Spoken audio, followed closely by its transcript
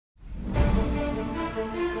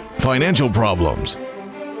financial problems,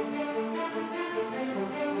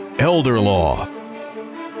 elder law,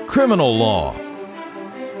 criminal law,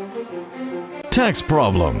 tax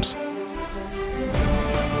problems,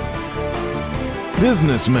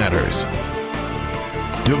 business matters,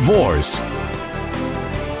 divorce,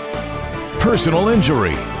 personal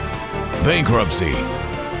injury, bankruptcy,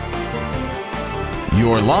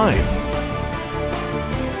 your life,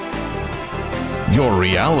 your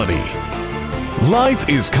reality. Life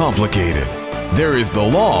is complicated. There is the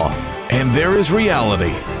law and there is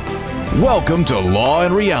reality. Welcome to Law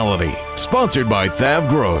and Reality, sponsored by Thav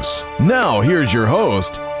Gross. Now here's your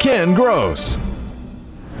host, Ken Gross.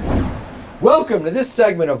 Welcome to this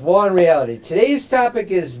segment of Law and Reality. Today's topic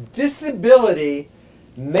is disability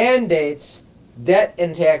mandates debt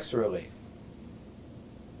and tax relief.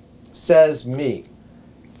 Says me.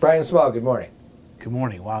 Brian Small, good morning. Good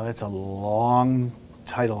morning. Wow, that's a long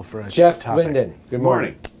title for a Jeff topic. Linden, good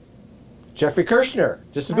morning. Jeffrey Kirshner,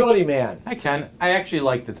 disability man. Hi, Ken. I actually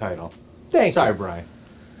like the title. Thank Sorry, you. Brian.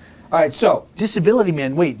 All right, so Disability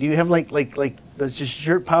man. Wait, do you have like does your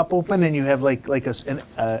shirt pop open and you have like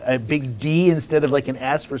a big D instead of like an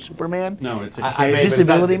S for Superman? No, it's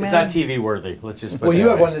Disability It's man? not TV worthy. Let's just put well, it you that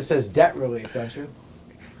have way. one that says debt relief, don't you?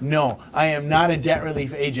 No, I am not a debt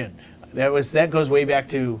relief agent. That goes way back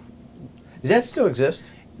to Does that still exist?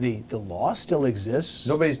 the law still exists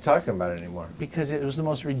Nobody's talking about it anymore. because it was the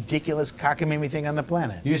most ridiculous cockamamie thing on the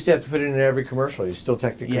planet. You used to have to put it in every commercial. You still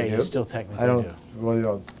technically Yeah, do? you still technically I don't. do. Well, you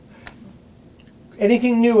don't.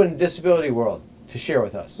 Anything new in the disability world to share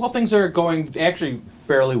with us? Well, things are going actually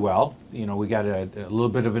fairly well. You know, we got a little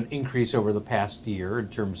bit of an increase over the past year in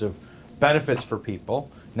terms of benefits for people.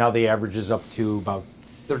 Now the average is up to about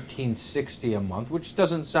 $13.60 a month, which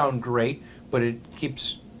doesn't sound great, but it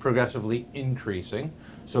keeps progressively increasing.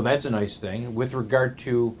 So that's a nice thing. With regard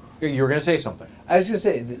to, you were going to say something. I was going to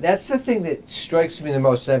say, that's the thing that strikes me the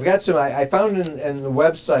most. And I've got some, I found in the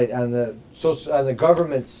website, on the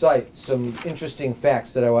government site, some interesting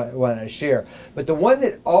facts that I want to share. But the one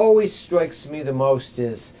that always strikes me the most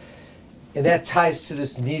is, and that ties to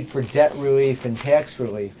this need for debt relief and tax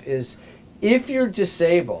relief, is if you're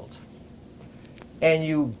disabled and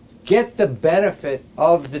you get the benefit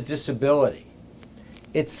of the disability,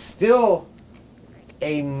 it's still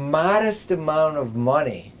a modest amount of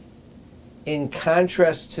money in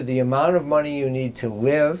contrast to the amount of money you need to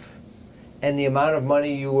live and the amount of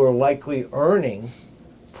money you were likely earning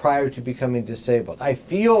prior to becoming disabled. I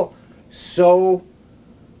feel so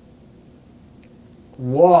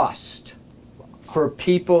lost for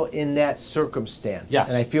people in that circumstance. Yes.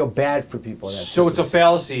 And I feel bad for people in that So it's a circumstance.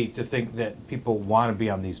 fallacy to think that people want to be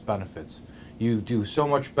on these benefits. You do so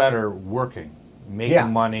much better working, making Yeah.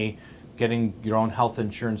 money, getting your own health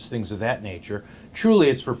insurance, things of that nature. Truly,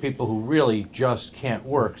 it's for people who really just can't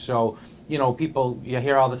work. So, you know, people, you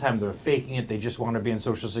hear all the time, they're faking it, they just want to be on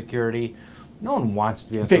Social Security. No one wants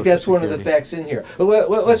to be on In fact, Social that's Security. one of the facts in here.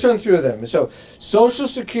 But let's run through them. So, Social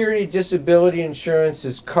Security disability insurance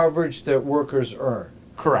is coverage that workers earn.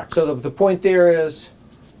 Correct. So the point there is,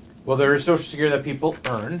 Well, there is Social Security that people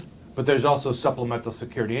earn, but there's also supplemental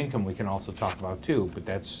security income we can also talk about too. But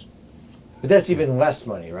that's even less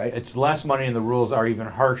money, right? it's less money, and the rules are even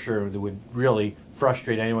harsher. That would really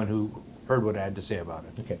frustrate anyone who heard what I had to say about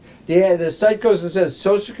it. Okay. The site goes and says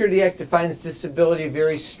Social Security Act defines disability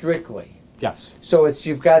very strictly. Yes. So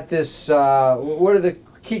you've got this. What are the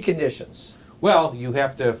key conditions? Well, you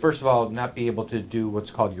have to first of all not be able to do what's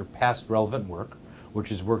called your past relevant work,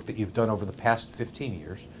 which is work that you've done over the past 15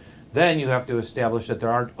 years. Then you have to establish that there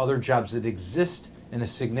aren't other jobs that exist in a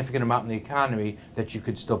significant amount in the economy that you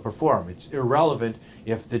could still perform. It's irrelevant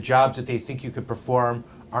if the jobs that they think you could perform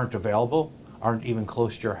aren't available, aren't even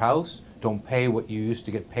close to your house, don't pay what you used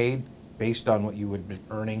to get paid based on what you would have been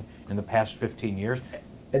earning in the past 15 years.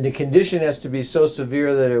 And the condition has to be so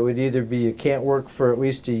severe that it would either be you can't work for at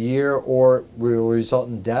least a year or will result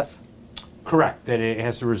in death. Correct, that it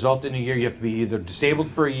has to result in a year. You have to be either disabled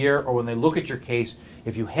for a year, or when they look at your case,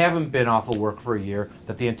 if you haven't been off of work for a year,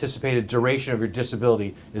 that the anticipated duration of your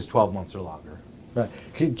disability is 12 months or longer. Right.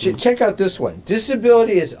 Check out this one.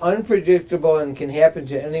 Disability is unpredictable and can happen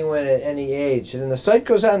to anyone at any age. And then the site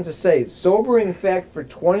goes on to say, sobering fact for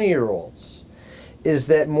 20-year-olds is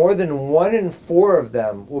that more than 1 in 4 of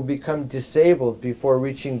them will become disabled before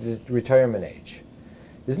reaching the retirement age.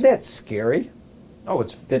 Isn't that scary? Oh,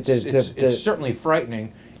 it's certainly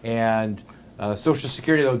frightening, and Social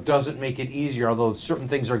Security, though, doesn't make it easier, although certain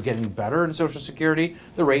things are getting better in Social Security.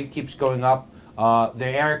 The rate keeps going up.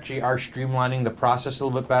 They actually are streamlining the process a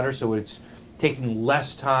little bit better, so it's taking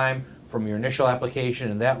less time from your initial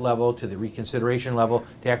application and that level to the reconsideration level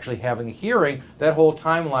to actually having a hearing, that whole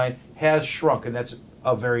timeline has shrunk, and that's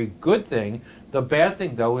a very good thing. The bad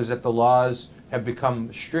thing, though, is that the laws have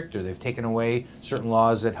become stricter. They've taken away certain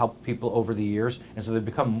laws that help people over the years, and so they've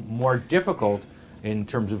become more difficult in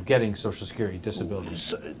terms of getting Social Security disability.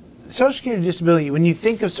 Social Security disability, when you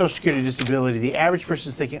think of Social Security disability, the average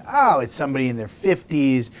person's thinking, oh, it's somebody in their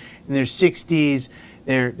 50s, in their 60s,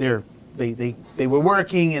 they were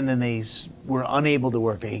working and then they were unable to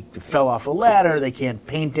work. They fell off a ladder, they can't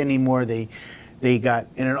paint anymore, they got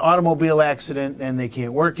in an automobile accident and they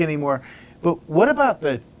can't work anymore. But what about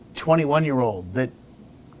the 21-year-old that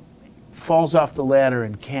falls off the ladder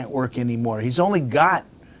and can't work anymore? He's only got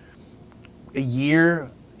a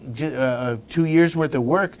year, 2 years worth of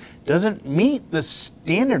work, doesn't meet the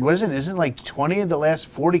standard. What is it? Isn't it like 20 of the last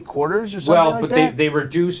 40 quarters or something well, like but that? they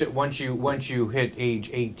reduce it once you hit age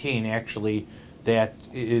 18. Actually, that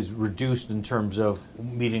is reduced in terms of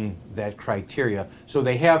meeting that criteria. So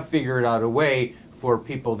they have figured out a way for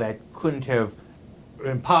people that couldn't have,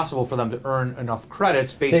 impossible for them to earn enough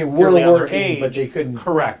credits based They were purely on their working, age. but they couldn't.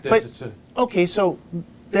 Correct. But, It's a- okay, so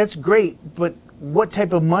that's great, but what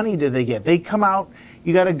type of money do they get? They come out,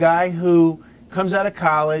 you got a guy who comes out of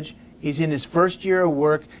college, he's in his first year of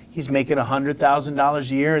work, he's making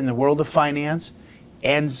 $100,000 a year in the world of finance,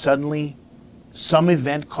 and suddenly some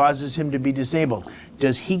event causes him to be disabled.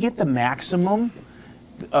 Does he get the maximum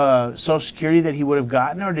Social Security that he would have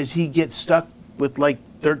gotten, or does he get stuck with like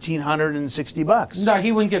 $1,360? No,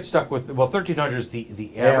 he wouldn't get stuck with, well, 1,300 is the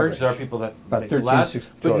average. Average. There are people that About make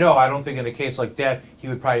 1360. less. But no, I don't think in a case like that, he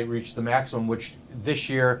would probably reach the maximum, which this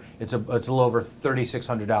year, it's a little over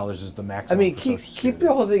 $3,600 is the I maximum mean, for keep Social Security.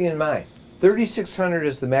 the whole thing in mind. 3,600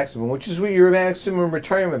 is the maximum, which is what your maximum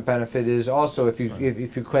retirement benefit is. Also, if you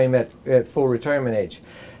claim at full retirement age,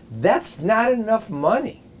 that's not enough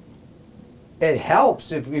money. It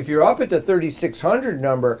helps if you're up at the 3,600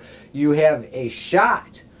 number, you have a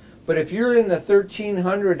shot. But if you're in the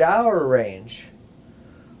 $1,300 range,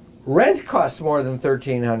 rent costs more than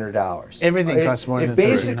 $1,300. Everything costs more than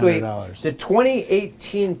basically, $1,300. the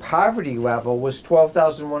 2018 poverty level was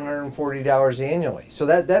 $12,140 annually. So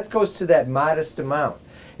that goes to that modest amount.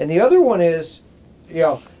 And the other one is,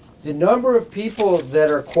 the number of people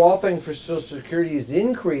that are qualifying for Social Security is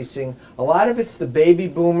increasing. A lot of it's the baby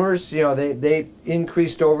boomers. They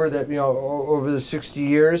increased over the 60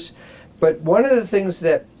 years. But one of the things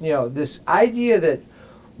that, this idea that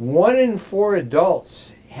 1 in 4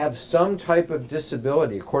 adults have some type of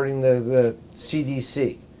disability, according to the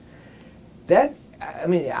CDC.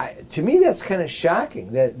 To me, that's kind of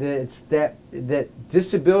shocking that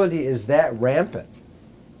disability is that rampant.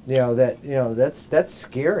 That's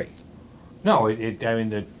scary. No, you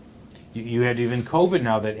had even COVID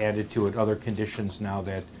now that added to it, other conditions now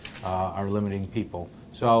that are limiting people.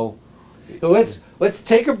 So let's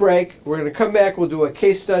take a break. We're going to come back. We'll do a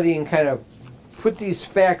case study and kind of put these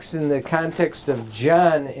facts in the context of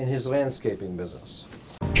John and his landscaping business.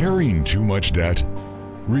 Carrying too much debt?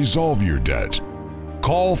 Resolve your debt.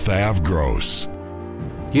 Call Thav Gross.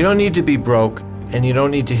 You don't need to be broke, and you don't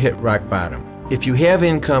need to hit rock bottom. If you have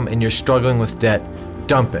income and you're struggling with debt,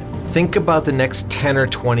 dump it. Think about the next 10 or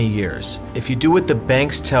 20 years. If you do what the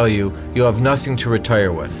banks tell you, you'll have nothing to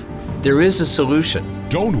retire with. There is a solution.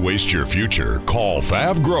 Don't waste your future. Call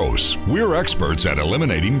Thav Gross. We're experts at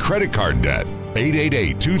eliminating credit card debt.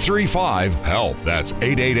 888-235-HELP. That's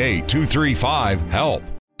 888-235-HELP.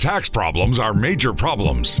 Tax problems are major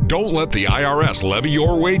problems. Don't let the IRS levy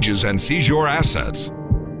your wages and seize your assets.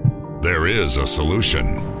 There is a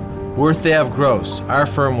solution. We're Thav Gross. Our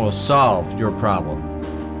firm will solve your problem.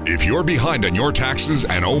 If you're behind on your taxes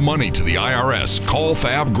and owe money to the IRS, call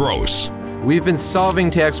Thav Gross. We've been solving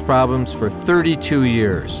tax problems for 32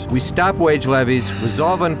 years. We stop wage levies,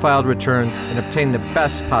 resolve unfiled returns, and obtain the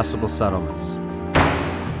best possible settlements.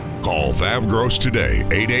 Call Thav Gross today,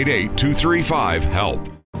 888-235-HELP.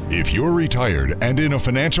 If you're retired and in a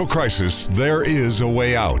financial crisis, there is a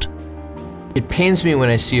way out. It pains me when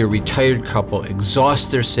I see a retired couple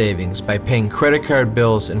exhaust their savings by paying credit card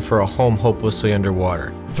bills and for a home hopelessly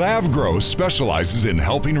underwater. Thav Gross specializes in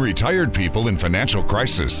helping retired people in financial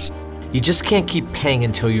crisis. You just can't keep paying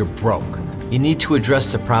until you're broke. You need to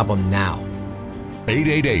address the problem now.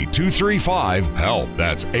 888-235-HELP.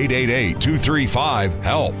 That's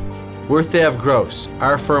 888-235-HELP. We're Thav Gross.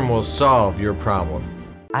 Our firm will solve your problem.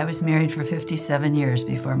 I was married for 57 years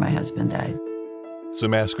before my husband died.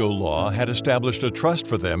 Simasco Law had established a trust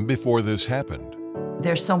for them before this happened.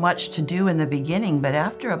 There's so much to do in the beginning, but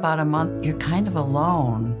after about a month, you're kind of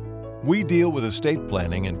alone. We deal with estate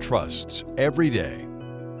planning and trusts every day.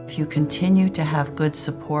 If you continue to have good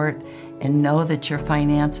support and know that your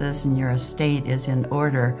finances and your estate is in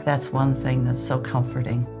order, that's one thing that's so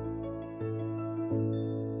comforting.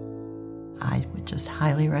 I would just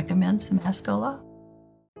highly recommend some Masco Law.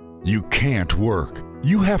 You can't work.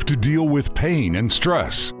 You have to deal with pain and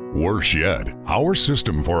stress. Worse yet, our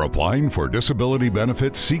system for applying for disability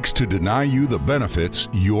benefits seeks to deny you the benefits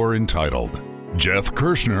you're entitled. Jeff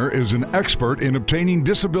Kirschner is an expert in obtaining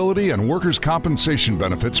disability and workers' compensation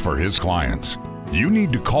benefits for his clients. You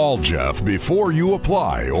need to call Jeff before you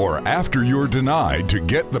apply or after you're denied to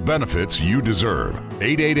get the benefits you deserve.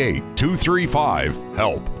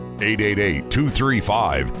 888-235-HELP.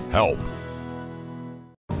 888-235-HELP.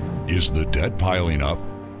 Is the debt piling up?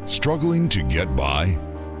 Struggling to get by?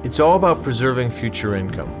 It's all about preserving future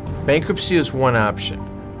income. Bankruptcy is one option.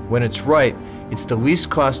 When it's right, it's the least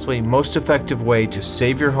costly, most effective way to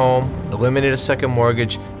save your home, eliminate a second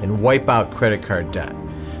mortgage, and wipe out credit card debt.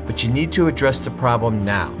 But you need to address the problem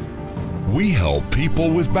now. We help people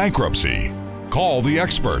with bankruptcy. Call the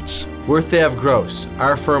experts. Worth Ave Gross.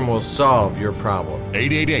 Our firm will solve your problem.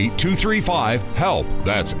 888-235-HELP.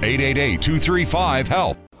 That's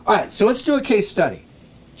 888-235-HELP. All right, so let's do a case study.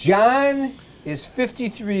 John is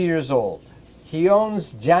 53 years old. He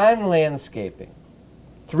owns John Landscaping.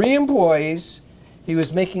 3 employees. He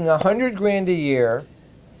was making $100,000 a year.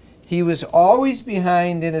 He was always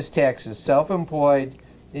behind in his taxes, self-employed,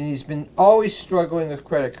 and he's been always struggling with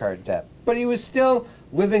credit card debt. But he was still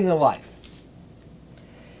living the life.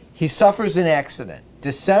 He suffers an accident.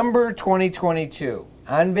 December 2022,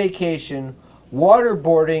 on vacation,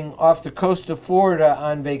 waterboarding off the coast of Florida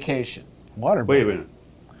on vacation. Waterboarding. Wait a minute.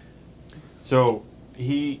 So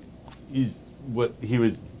he was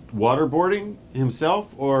waterboarding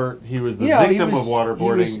himself, or he was the victim of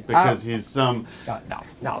waterboarding because he's some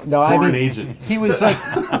foreign agent? He was like,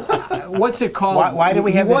 what's it called? Why do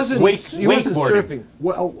we have this? He wasn't surfing.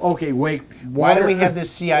 Well, okay, Why do we have this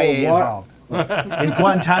CIA involved? Is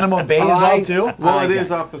Guantanamo Bay involved too? Well, it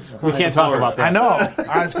is off the. We can't talk about that. I know.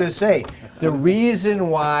 I was going to say. The reason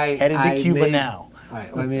why Headed to Cuba now. All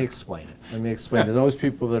right, let me explain it. Let me explain to those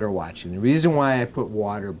people that are watching. The reason why I put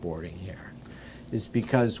waterboarding here is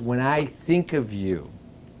because when I think of you,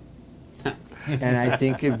 and I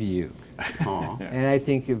think of you, and I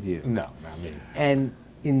think of you, No, not me. and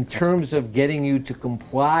in terms of getting you to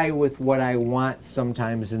comply with what I want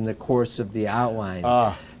sometimes in the course of the outline,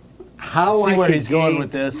 how See I where could he's going gain-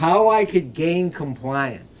 with this. How I could gain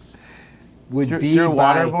compliance would be Through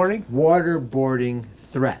by waterboarding? waterboarding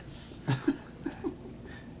threats.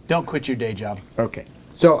 Don't quit your day job. Okay.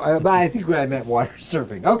 So I think I meant water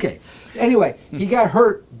surfing. Okay. Anyway, he got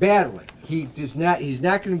hurt badly. He's not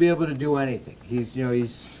going to be able to do anything. He's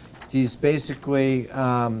basically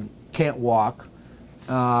can't walk,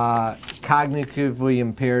 cognitively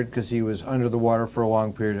impaired because he was under the water for a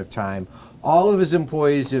long period of time. All of his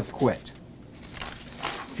employees have quit.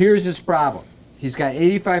 Here's his problem. He's got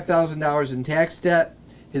 $85,000 in tax debt.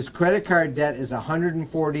 His credit card debt is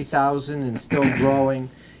 $140,000 and still growing.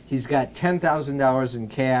 He's got $10,000 in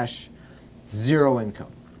cash, 0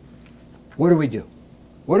 income. What do we do?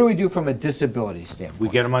 What do we do from a disability standpoint? We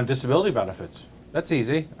get him on disability benefits. That's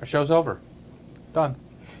easy. Our show's over. Done.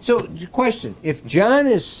 So, question: if John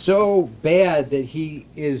is so bad that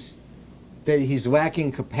he's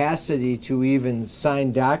lacking capacity to even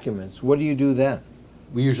sign documents, what do you do then?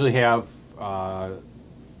 We usually have a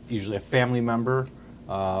family member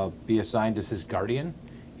be assigned as his guardian,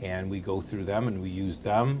 and we go through them and we use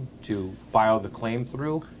them to file the claim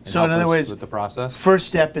through. And So help in other us words, with the process. First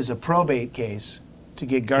step is a probate case to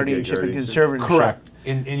get guardianship and conservatorship. Correct.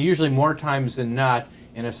 And usually more times than not,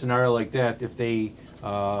 in a scenario like that, if they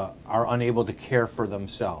are unable to care for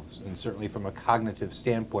themselves, and certainly from a cognitive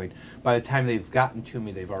standpoint, by the time they've gotten to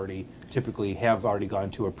me, they've already gone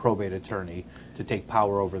to a probate attorney to take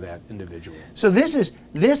power over that individual. So this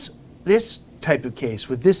type of case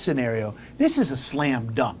with this scenario, this is a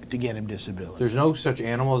slam dunk to get him disability. There's no such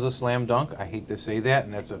animal as a slam dunk. I hate to say that,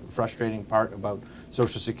 and that's a frustrating part about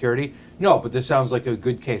Social Security. No, but this sounds like a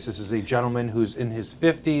good case. This is a gentleman who's in his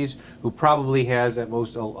 50s, who probably has at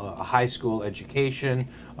most a high school education,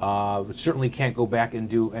 certainly can't go back and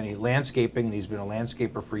do any landscaping. He's been a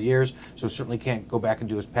landscaper for years, so certainly can't go back and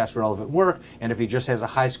do his past relevant work. And if he just has a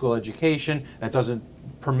high school education, that doesn't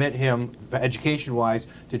permit him, education-wise,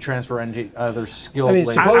 to transfer any other skilled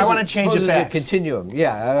labor. I want to change the Suppose it's a facts. continuum.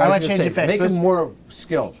 Yeah, I want to change the facts. Make him more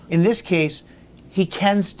skilled. In this case, he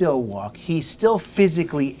can still walk. He's still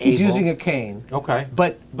physically able. He's using a cane. Okay.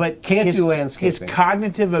 But Can't do his landscaping.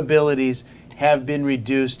 cognitive abilities have been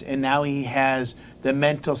reduced, and now he has the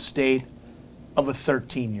mental state of a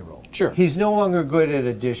 13-year-old. Sure. He's no longer good at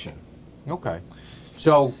addition. Okay.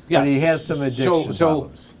 So, yes. But he has some addiction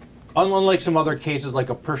problems. Unlike some other cases, like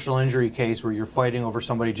a personal injury case where you're fighting over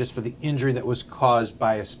somebody just for the injury that was caused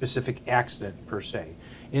by a specific accident per se,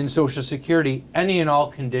 in Social Security, any and all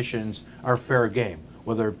conditions are fair game,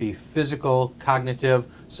 whether it be physical, cognitive,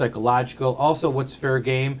 psychological. Also, what's fair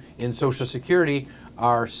game in Social Security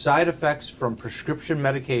are side effects from prescription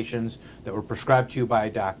medications that were prescribed to you by a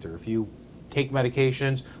doctor. If you take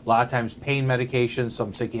medications, a lot of times pain medications,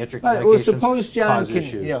 some psychiatric medications Well, suppose John cause can,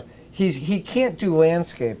 issues. he can't do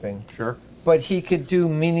landscaping. Sure. But he could do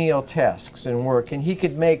menial tasks and work, and he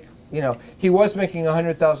could make, he was making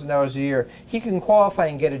 $100,000 a year. He can qualify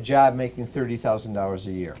and get a job making $30,000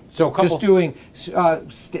 a year. So a couple just doing,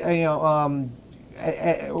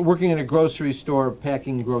 working in a grocery store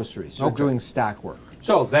packing groceries or doing stock work.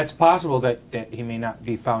 So that's possible that he may not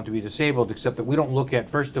be found to be disabled, except that we don't look at,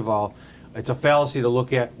 first of all, it's a fallacy to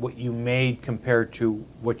look at what you made compared to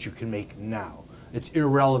what you can make now. It's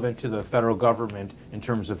irrelevant to the federal government in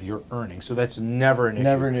terms of your earnings. So that's never an issue.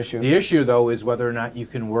 Never an issue. The issue, though, is whether or not you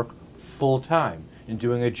can work full-time in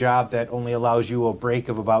doing a job that only allows you a break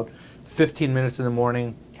of about 15 minutes in the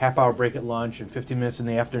morning, half-hour break at lunch, and 15 minutes in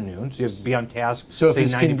the afternoon. So you have to be on task. So if say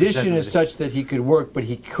his 90% condition of is the- such that he could work, but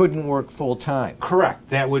he couldn't work full-time. Correct.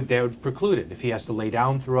 That would preclude it. If he has to lay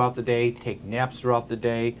down throughout the day, take naps throughout the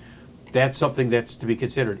day, that's something that's to be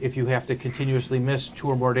considered. If you have to continuously miss 2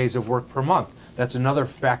 or more days of work per month, that's another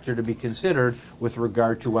factor to be considered with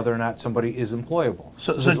regard to whether or not somebody is employable.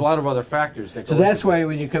 So there's a lot of other factors that go So that's into why this.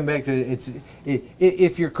 when you come back to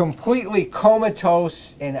if you're completely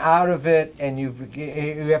comatose and out of it, and you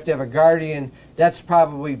have to have a guardian, that's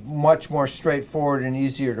probably much more straightforward and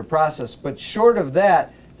easier to process. But short of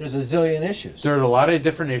that, there's a zillion issues. There's a lot of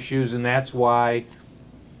different issues, and that's why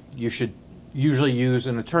you should usually use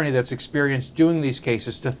an attorney that's experienced doing these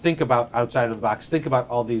cases to think about outside of the box, think about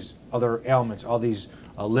all these other ailments, all these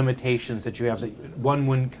limitations that you have that one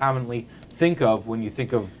wouldn't commonly think of when you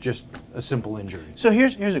think of just a simple injury. So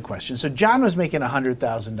here's a question. So John was making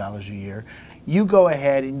 $100,000 a year. You go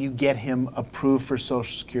ahead and you get him approved for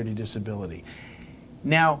Social Security disability.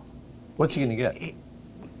 Now, what's he going to get?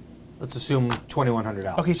 Let's assume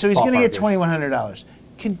 $2,100. Okay, so he's going to get $2,100.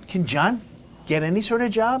 Can John get any sort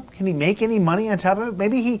of job? Can he make any money on top of it?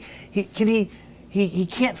 Maybe he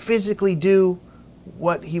can't physically do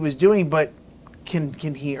what he was doing, but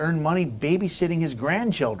can he earn money babysitting his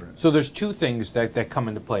grandchildren? So there's two things that come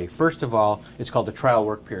into play. First of all, it's called the trial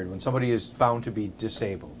work period. When somebody is found to be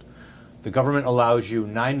disabled, the government allows you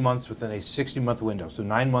 9 months within a 60-month window. So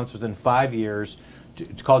 9 months within 5 years.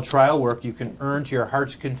 It's called trial work. You can earn to your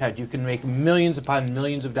heart's content. You can make millions upon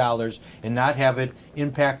millions of dollars and not have it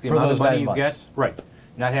impact the amount of money you get. Right.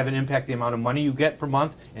 Not have it impact the amount of money you get per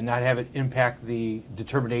month, and not have it impact the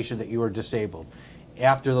determination that you are disabled.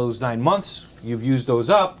 After those 9 months, you've used those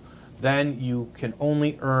up, then you can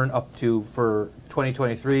only earn up to, for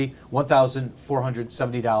 2023,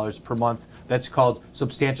 $1,470 per month. That's called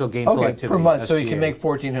substantial gainful activity. Per month, so SGA. you can make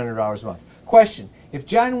 $1,400 a month. Question: if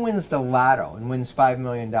John wins the lotto and wins $5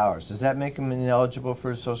 million, does that make him ineligible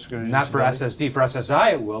for Social Security? Not for SSD. For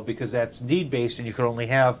SSI it will, because that's need-based, and you can only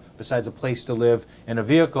have, besides a place to live and a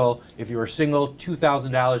vehicle, if you're single,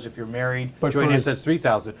 $2,000. If you're married, joint assets,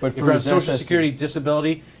 $3,000. But if for you're on his Social SSD Security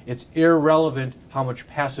disability, it's irrelevant how much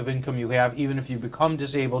passive income you have. Even if you become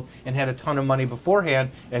disabled and had a ton of money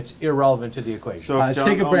beforehand, it's irrelevant to the equation. So let's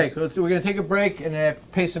take a break. We're going to take a break and have to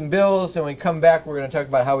pay some bills, and when we come back, we're going to talk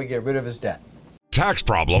about how we get rid of his debt. Tax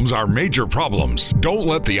problems are major problems. Don't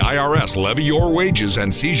let the IRS levy your wages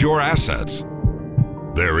and seize your assets.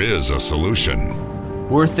 There is a solution.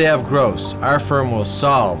 Worth Ave Gross. Our firm will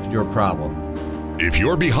solve your problem. If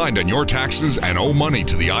you're behind on your taxes and owe money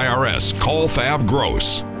to the IRS, call Fav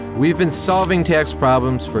Gross. We've been solving tax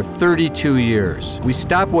problems for 32 years. We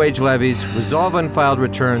stop wage levies, resolve unfiled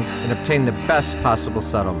returns, and obtain the best possible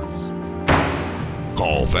settlements.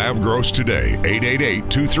 Call Fav Gross today,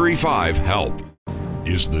 888-235-HELP.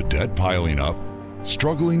 Is the debt piling up?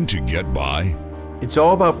 Struggling to get by? It's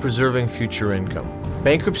all about preserving future income.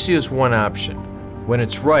 Bankruptcy is one option. When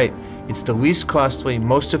it's right, it's the least costly,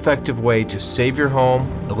 most effective way to save your home,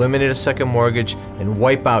 eliminate a second mortgage, and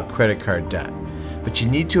wipe out credit card debt. But you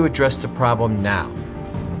need to address the problem now.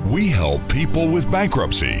 We help people with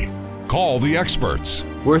bankruptcy. Call the experts.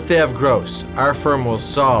 Worth Ave Gross. Our firm will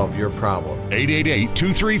solve your problem.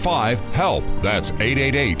 888-235-HELP. That's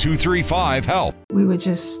 888-235-HELP. We were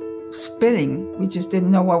just spinning. We just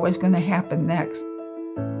didn't know what was going to happen next.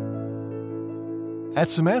 At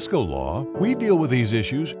Simasco Law, we deal with these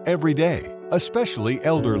issues every day, especially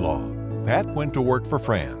elder law. Pat went to work for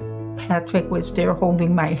Fran. Patrick was there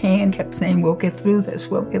holding my hand, kept saying, we'll get through this,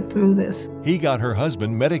 we'll get through this. He got her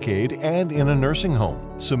husband Medicaid and in a nursing home.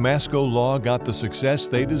 Simasco Law got the success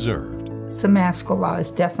they deserved. Simasco Law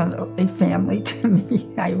is definitely family to me.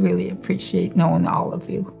 I really appreciate knowing all of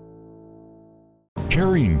you.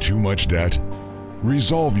 Carrying too much debt?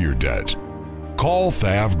 Resolve your debt. Call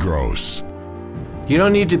Thav Gross. You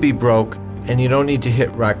don't need to be broke, and you don't need to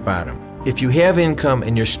hit rock bottom. If you have income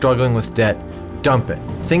and you're struggling with debt, dump it.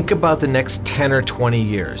 Think about the next 10 or 20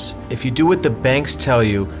 years. If you do what the banks tell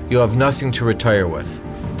you, you'll have nothing to retire with.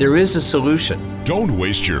 There is a solution. Don't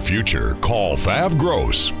waste your future. Call Thav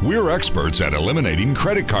Gross. We're experts at eliminating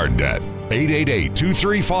credit card debt.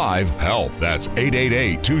 888-235-HELP. That's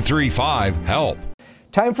 888-235-HELP.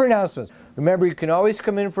 Time for announcements. Remember, you can always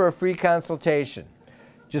come in for a free consultation.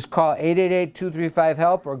 Just call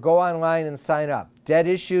 888-235-HELP or go online and sign up. Debt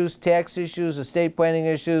issues, tax issues, estate planning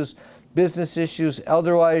issues, business issues,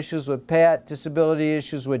 elder law issues with Pat, disability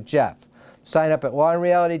issues with Jeff. Sign up at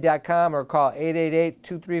lawandreality.com or call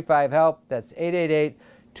 888-235-HELP. That's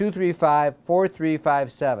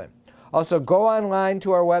 888-235-4357. Also, go online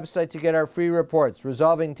to our website to get our free reports.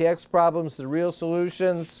 Resolving tax problems, the real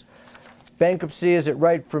solutions. Bankruptcy, is it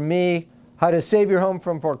right for me? How to save your home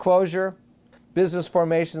from foreclosure. Business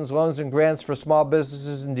formations, loans, and grants for small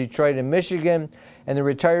businesses in Detroit and Michigan. And the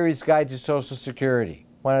Retiree's Guide to Social Security.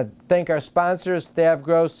 I want to thank our sponsors, Thav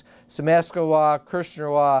Gross, Simasco Law,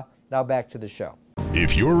 Kirshner Law. Now back to the show.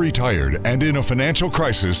 If you're retired and in a financial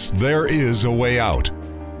crisis, there is a way out.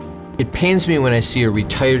 It pains me when I see a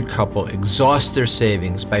retired couple exhaust their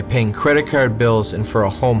savings by paying credit card bills and for a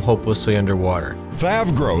home hopelessly underwater.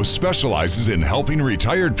 Thav Gross specializes in helping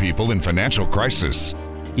retired people in financial crisis.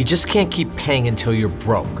 You just can't keep paying until you're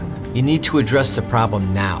broke. You need to address the problem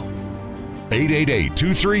now.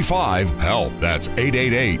 888-235-HELP. That's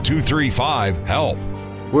 888-235-HELP.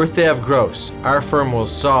 We're Thav Gross. Our firm will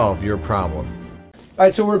solve your problem. All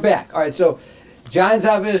right, so we're back. All right, so John's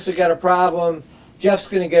obviously got a problem. Jeff's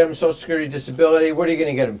going to get him Social Security disability. What are you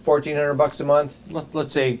going to get him? $1,400 a month?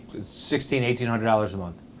 Let's say $1,600, $1,800 a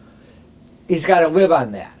month. He's got to live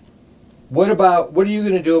on that. What are you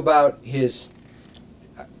going to do about his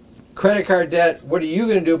credit card debt? What are you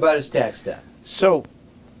going to do about his tax debt? So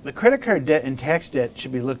the credit card debt and tax debt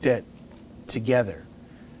should be looked at together,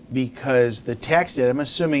 because the tax debt, I'm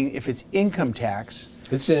assuming if it's income tax.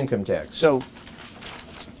 It's income tax. So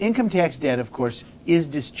income tax debt, of course, is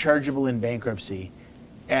dischargeable in bankruptcy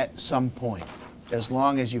at some point, as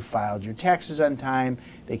long as you filed your taxes on time,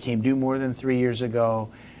 they came due more than 3 years ago,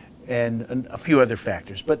 and a few other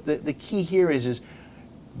factors. But the key here is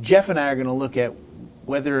Jeff and I are going to look at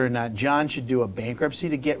whether or not John should do a bankruptcy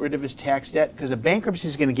to get rid of his tax debt, because a bankruptcy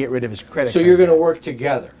is going to get rid of his credit card. So you're going to work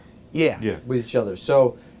together. Yeah. With each other.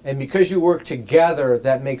 So, and because you work together,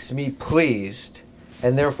 that makes me pleased,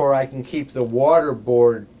 and therefore I can keep the water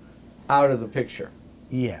board out of the picture.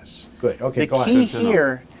 Yes. Good. Okay, go on. The key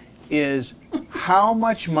here is how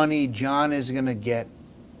much money John is going to get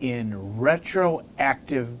in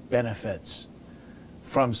retroactive benefits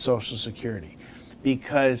from Social Security.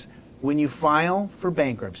 Because when you file for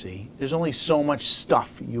bankruptcy, there's only so much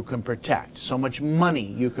stuff you can protect, so much money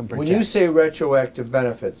you can protect. When you say retroactive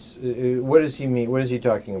benefits, what does he mean? What is he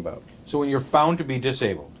talking about? So when you're found to be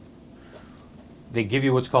disabled, they give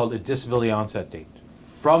you what's called a disability onset date.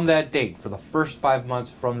 From that date, for the first 5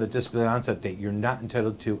 months from the disability onset date, you're not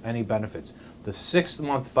entitled to any benefits. The 6th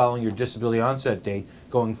month following your disability onset date,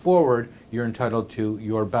 going forward, you're entitled to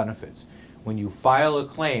your benefits. When you file a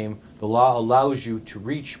claim, the law allows you to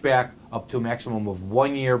reach back up to a maximum of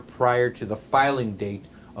 1 year prior to the filing date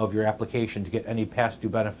of your application to get any past due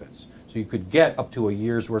benefits. So you could get up to a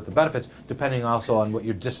year's worth of benefits, depending also on what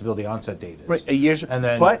your disability onset date is. Right, a year's, and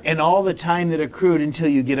then, and all the time that accrued until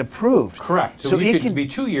you get approved. Correct. So it could be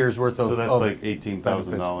 2 years worth of. So that's like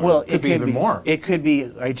 $18,000. Well, it could be even more. It could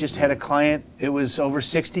be. I just had a client. It was over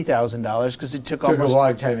 $60,000 because it took a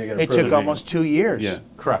long time to get approved. It took almost 2 years. Yeah.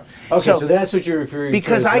 Correct. Okay, so that's what you're referring to.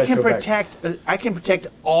 Because I can protect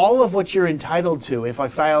all of what you're entitled to if I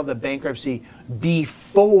file the bankruptcy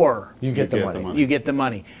before you get the money. You get the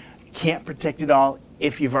money. Can't protect it all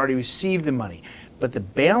if you've already received the money. But the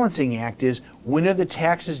balancing act is, when are the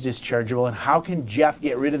taxes dischargeable, and how can Jeff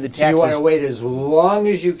get rid of the taxes? So you want to wait as long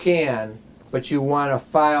as you can, but you want to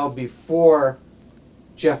file before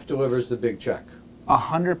Jeff delivers the big check.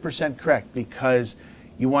 100% correct, because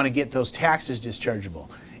you want to get those taxes dischargeable.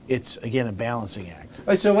 It's, again, a balancing act. All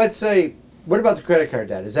right, so let's say, what about the credit card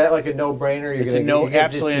debt? Is that like a no-brainer? It's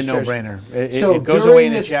absolutely a no-brainer. So it goes away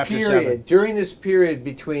in Chapter 7. During this period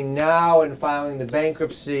between now and filing the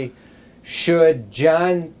bankruptcy, should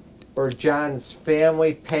John or John's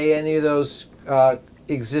family pay any of those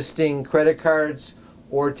existing credit cards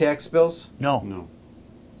or tax bills? No.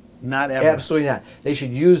 Not ever. Absolutely not. They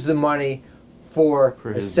should use the money for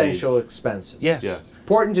his essential needs. expenses. Yes.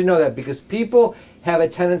 Important to know that because people have a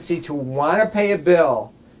tendency to want to pay a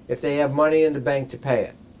bill if they have money in the bank to pay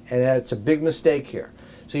it. And that's a big mistake here.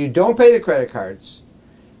 So you don't pay the credit cards.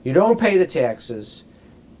 You don't pay the taxes.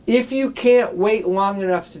 If you can't wait long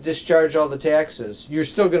enough to discharge all the taxes, you're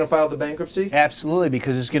still going to file the bankruptcy? Absolutely,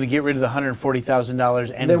 because it's going to get rid of the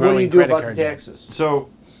 $140,000 and then growing what do you do credit about card the debt. taxes? So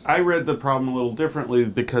I read the problem a little differently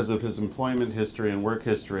because of his employment history and work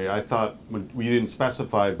history. I thought we didn't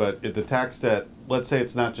specify, but if the tax debt, let's say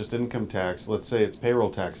it's not just income tax, let's say it's payroll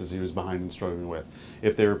taxes he was behind and struggling with.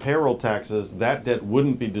 If they were payroll taxes, that debt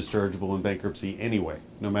wouldn't be dischargeable in bankruptcy anyway,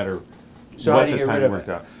 no matter what the time worked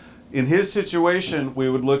out. In his situation, we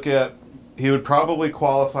would look at, he would probably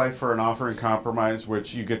qualify for an offer in compromise,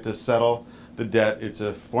 which you get to settle the debt. It's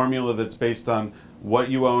a formula that's based on what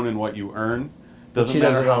you own and what you earn. Doesn't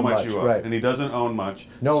matter how much you own, right. and he doesn't own much.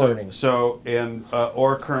 No earnings. So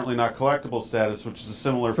or currently not collectible status, which is a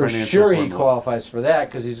similar For financial sure formula. he qualifies for that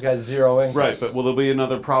because he's got zero income. Right, but there'll be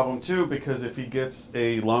another problem too, because if he gets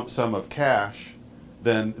a lump sum of cash,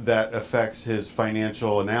 then that affects his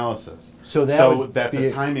financial analysis. So that's a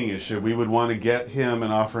timing issue. We would want to get him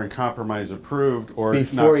an offer in compromise approved or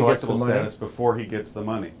Before he not gets the collectible money? status before he gets the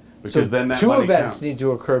money. Because So then that two money events counts. need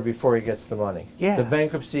to occur before he gets the money. Yeah. The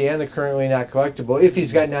bankruptcy and the currently not collectible if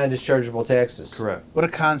he's got non-dischargeable taxes. Correct. What a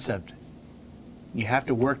concept. You have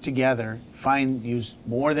to work together, use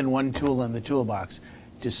more than one tool in the toolbox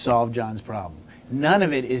to solve John's problem. None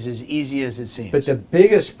of it is as easy as it seems. But the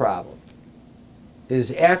biggest problem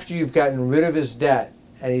is after you've gotten rid of his debt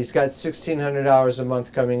and he's got $1,600 a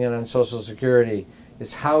month coming in on Social Security,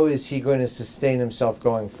 is how is he going to sustain himself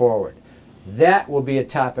going forward? That will be a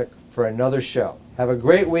topic for another show. Have a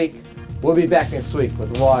great week. We'll be back next week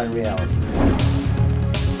with Law and Reality.